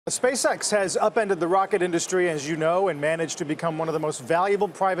SpaceX has upended the rocket industry, as you know, and managed to become one of the most valuable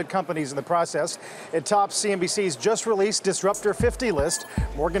private companies in the process. It tops CNBC's just released Disruptor 50 list.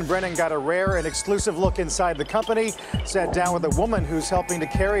 Morgan Brennan got a rare and exclusive look inside the company, sat down with a woman who's helping to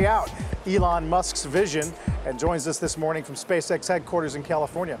carry out Elon Musk's vision, and joins us this morning from SpaceX headquarters in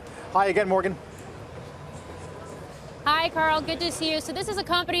California. Hi again, Morgan. Hi, Carl. Good to see you. So this is a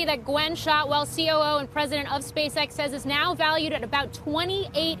company that Gwynne Shotwell, COO and president of SpaceX, says is now valued at about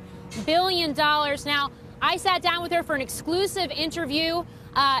 $28 billion. Now, I sat down with her for an exclusive interview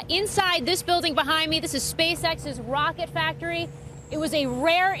inside this building behind me. This is SpaceX's rocket factory. It was a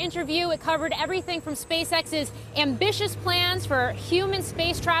rare interview. It covered everything from SpaceX's ambitious plans for human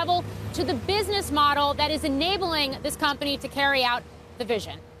space travel to the business model that is enabling this company to carry out the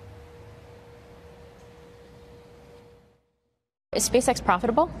vision. Is SpaceX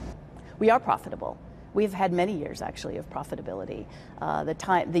profitable? We are profitable. We've had many years, actually, of profitability.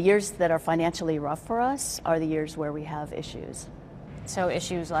 The years that are financially rough for us are the years where we have issues. So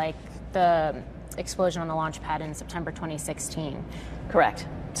issues like the explosion on the launch pad in September 2016? Correct.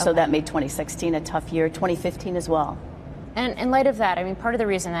 Okay. So that made 2016 a tough year, 2015 as well. And in light of that, I mean, part of the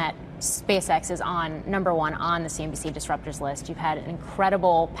reason that SpaceX is on number one on the CNBC Disruptors list. You've had an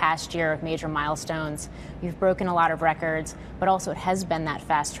incredible past year of major milestones. You've broken a lot of records, but also it has been that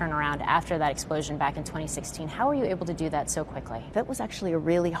fast turnaround after that explosion back in 2016. How were you able to do that so quickly? That was actually a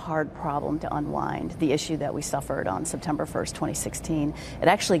really hard problem to unwind, the issue that we suffered on September 1st, 2016. It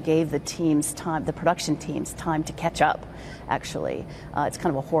actually gave the teams time, the production teams, time to catch up, actually. It's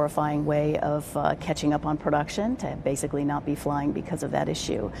kind of a horrifying way of catching up on production, to basically not be flying because of that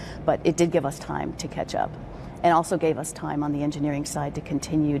issue. But it did give us time to catch up, and also gave us time on the engineering side to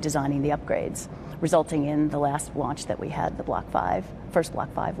continue designing the upgrades, resulting in the last launch that we had, the first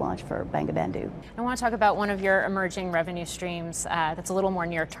Block 5 launch for Bangabandhu. I want to talk about one of your emerging revenue streams that's a little more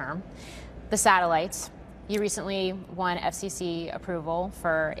near term, the satellites. You recently won FCC approval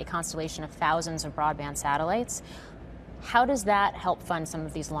for a constellation of thousands of broadband satellites. How does that help fund some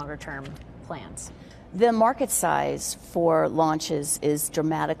of these longer term plans? The market size for launches is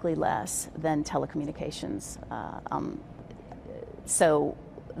dramatically less than telecommunications. So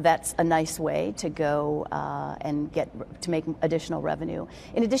that's a nice way to go and make additional revenue.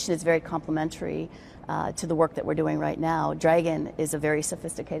 In addition, it's very complementary to the work that we're doing right now. Dragon is a very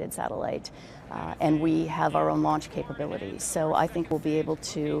sophisticated satellite, and we have our own launch capabilities. So I think we'll be able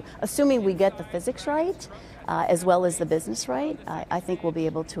to, assuming we get the physics right, as well as the business right, I think we'll be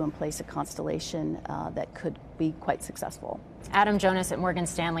able to place a constellation that could be quite successful. Adam Jonas at Morgan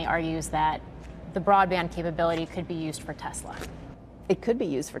Stanley argues that the broadband capability could be used for Tesla. It could be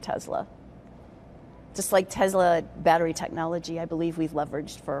used for Tesla. Just like Tesla battery technology, I believe we've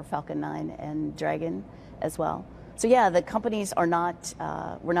leveraged for Falcon 9 and Dragon as well. So yeah, the companies are not,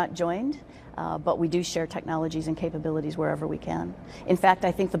 we're not joined, but we do share technologies and capabilities wherever we can. In fact,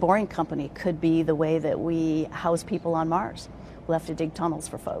 I think the Boring Company could be the way that we house people on Mars. We'll have to dig tunnels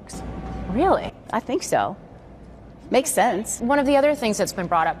for folks. Really? I think so. Makes sense. One of the other things that's been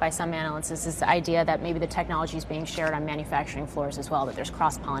brought up by some analysts is the idea that maybe the technology is being shared on manufacturing floors as well, that there's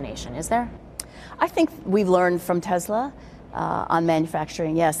cross-pollination. Is there? I think we've learned from Tesla on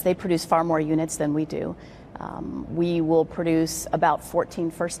manufacturing. Yes, they produce far more units than we do. We will produce about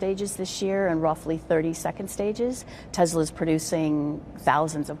 14 first stages this year and roughly 30 second stages. Tesla's producing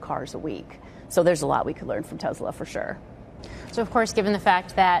thousands of cars a week. So there's a lot we could learn from Tesla for sure. So of course, given the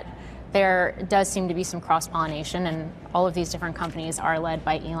fact that there does seem to be some cross-pollination and all of these different companies are led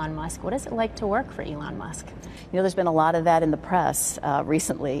by Elon Musk, what is it like to work for Elon Musk? You know, there's been a lot of that in the press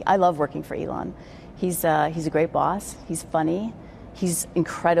recently. I love working for Elon. He's a great boss. He's funny. He's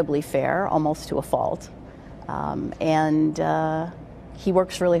incredibly fair, almost to a fault. And he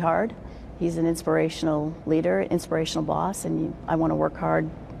works really hard. He's an inspirational leader, inspirational boss, and I want to work hard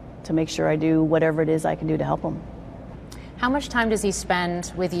to make sure I do whatever it is I can do to help him. How much time does he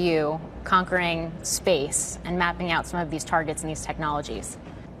spend with you conquering space and mapping out some of these targets and these technologies?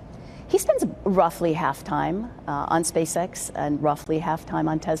 He spends roughly half time on SpaceX and roughly half time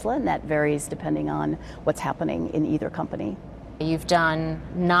on Tesla, and that varies depending on what's happening in either company. You've done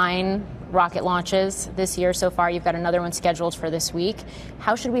 9 rocket launches this year so far. You've got another one scheduled for this week.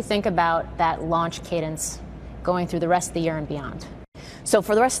 How should we think about that launch cadence going through the rest of the year and beyond? So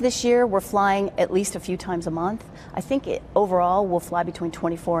for the rest of this year, we're flying at least a few times a month. I think overall we'll fly between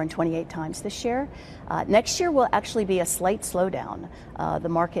 24 and 28 times this year. Next year will actually be a slight slowdown. The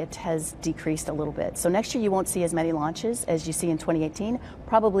market has decreased a little bit. So next year you won't see as many launches as you see in 2018,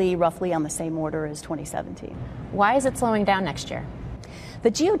 probably roughly on the same order as 2017. Why is it slowing down next year? The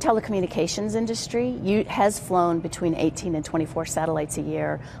geotelecommunications industry has flown between 18 and 24 satellites a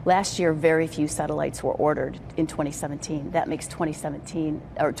year. Last year, very few satellites were ordered in 2017. That makes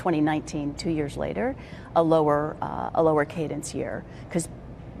 2019, 2 years later, a lower cadence year, because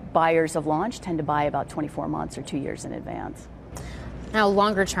buyers of launch tend to buy about 24 months or 2 years in advance. Now,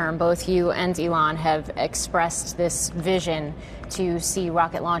 longer term, both you and Elon have expressed this vision to see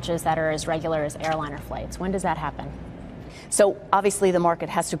rocket launches that are as regular as airliner flights. When does that happen? So obviously the market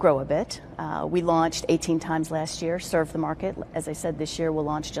has to grow a bit. We launched 18 times last year, served the market. As I said, this year we'll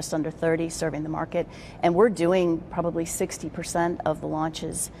launch just under 30, serving the market. And we're doing probably 60% of the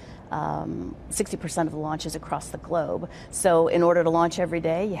launches, 60% of the launches across the globe. So in order to launch every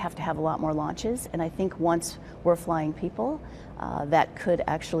day, you have to have a lot more launches. And I think once we're flying people, that could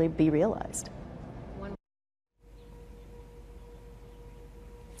actually be realized.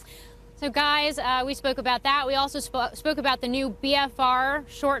 So guys, we spoke about that. We also spoke about the new BFR,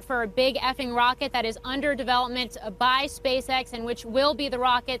 short for Big Effing Rocket, that is under development by SpaceX, and which will be the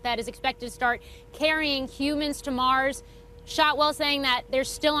rocket that is expected to start carrying humans to Mars. Shotwell saying that they're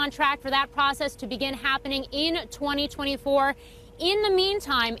still on track for that process to begin happening in 2024. In the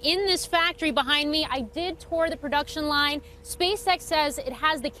meantime, in this factory behind me, I did tour the production line. SpaceX says it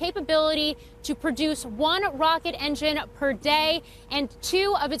has the capability to produce 1 rocket engine per day and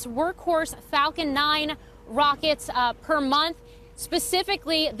 2 of its workhorse Falcon 9 rockets per month.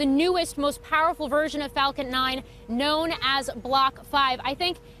 Specifically, the newest, most powerful version of Falcon 9, known as Block 5. I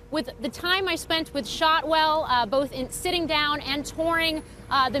think with the time I spent with Shotwell, both in sitting down and touring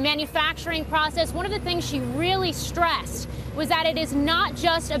the manufacturing process, one of the things she really stressed was that it is not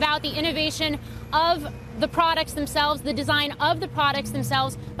just about the innovation of the products themselves, the design of the products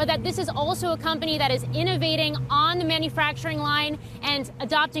themselves, but that this is also a company that is innovating on the manufacturing line and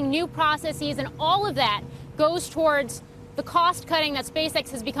adopting new processes, and all of that goes towards the cost cutting that SpaceX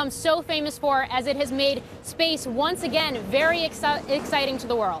has become so famous for, as it has made space once again very exciting to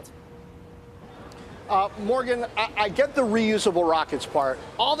the world. Morgan, I get the reusable rockets part.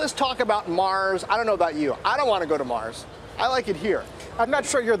 All this talk about Mars, I don't know about you. I don't want to go to Mars. I like it here. I'm not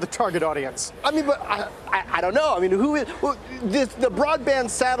sure you're the target audience. I mean, but I don't know. I mean, who is the broadband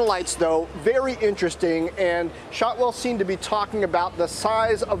satellites, though? Very interesting. And Shotwell seemed to be talking about the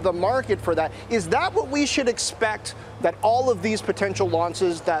size of the market for that. Is that what we should expect? That all of these potential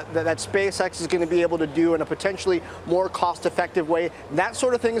launches that SpaceX is going to be able to do in a potentially more cost-effective way, that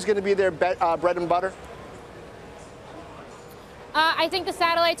sort of thing is going to be their bread and butter? I think the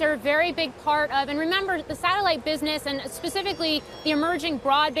satellites are a very big part of, and remember, the satellite business, and specifically the emerging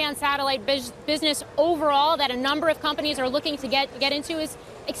broadband satellite business overall that a number of companies are looking to get into, is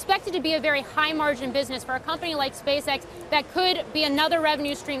expected to be a very high margin business for a company like SpaceX. That could be another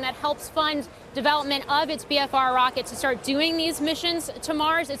revenue stream that helps fund development of its BFR rocket to start doing these missions to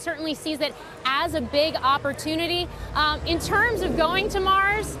Mars. It certainly sees it as a big opportunity. In terms of going to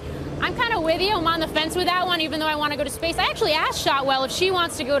Mars, I'm kind of with you. I'm on the fence with that one, even though I want to go to space. I actually asked Shotwell if she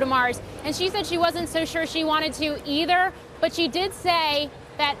wants to go to Mars, and she said she wasn't so sure she wanted to either, but she did say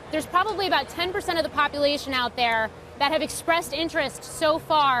that there's probably about 10% of the population out there that have expressed interest so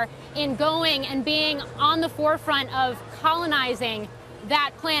far in going and being on the forefront of colonizing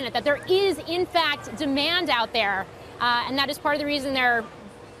that planet, that there is, in fact, demand out there, and that is part of the reason they're,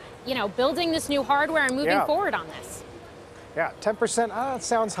 building this new hardware and moving forward on this. Yeah, 10%,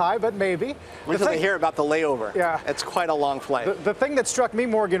 sounds high, but maybe. Wait till they hear about the layover. Yeah. It's quite a long flight. The thing that struck me,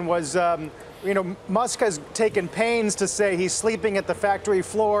 Morgan, was, Musk has taken pains to say he's sleeping at the factory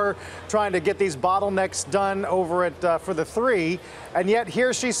floor, trying to get these bottlenecks done over at for the 3, and yet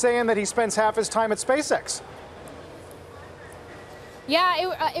here she's saying that he spends half his time at SpaceX.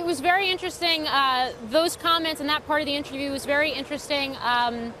 Yeah, it was very interesting. Those comments and that part of the interview was very interesting.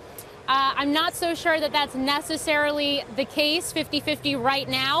 I'm not so sure that that's necessarily the case, 50-50 right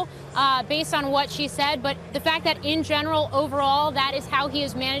now, based on what she said. But the fact that in general, overall, that is how he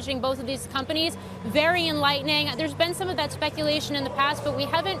is managing both of these companies, very enlightening. There's been some of that speculation in the past, but we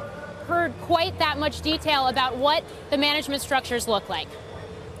haven't heard quite that much detail about what the management structures look like.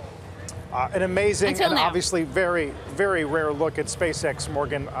 An amazing and now. Obviously very, very rare look at SpaceX,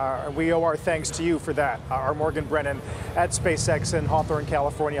 Morgan. We owe our thanks to you for that. Our Morgan Brennan at SpaceX in Hawthorne,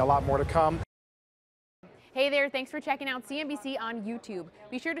 California. A lot more to come. Hey there, thanks for checking out CNBC on YouTube.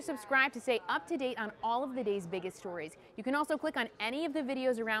 Be sure to subscribe to stay up to date on all of the day's biggest stories. You can also click on any of the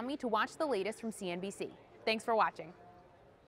videos around me to watch the latest from CNBC. Thanks for watching.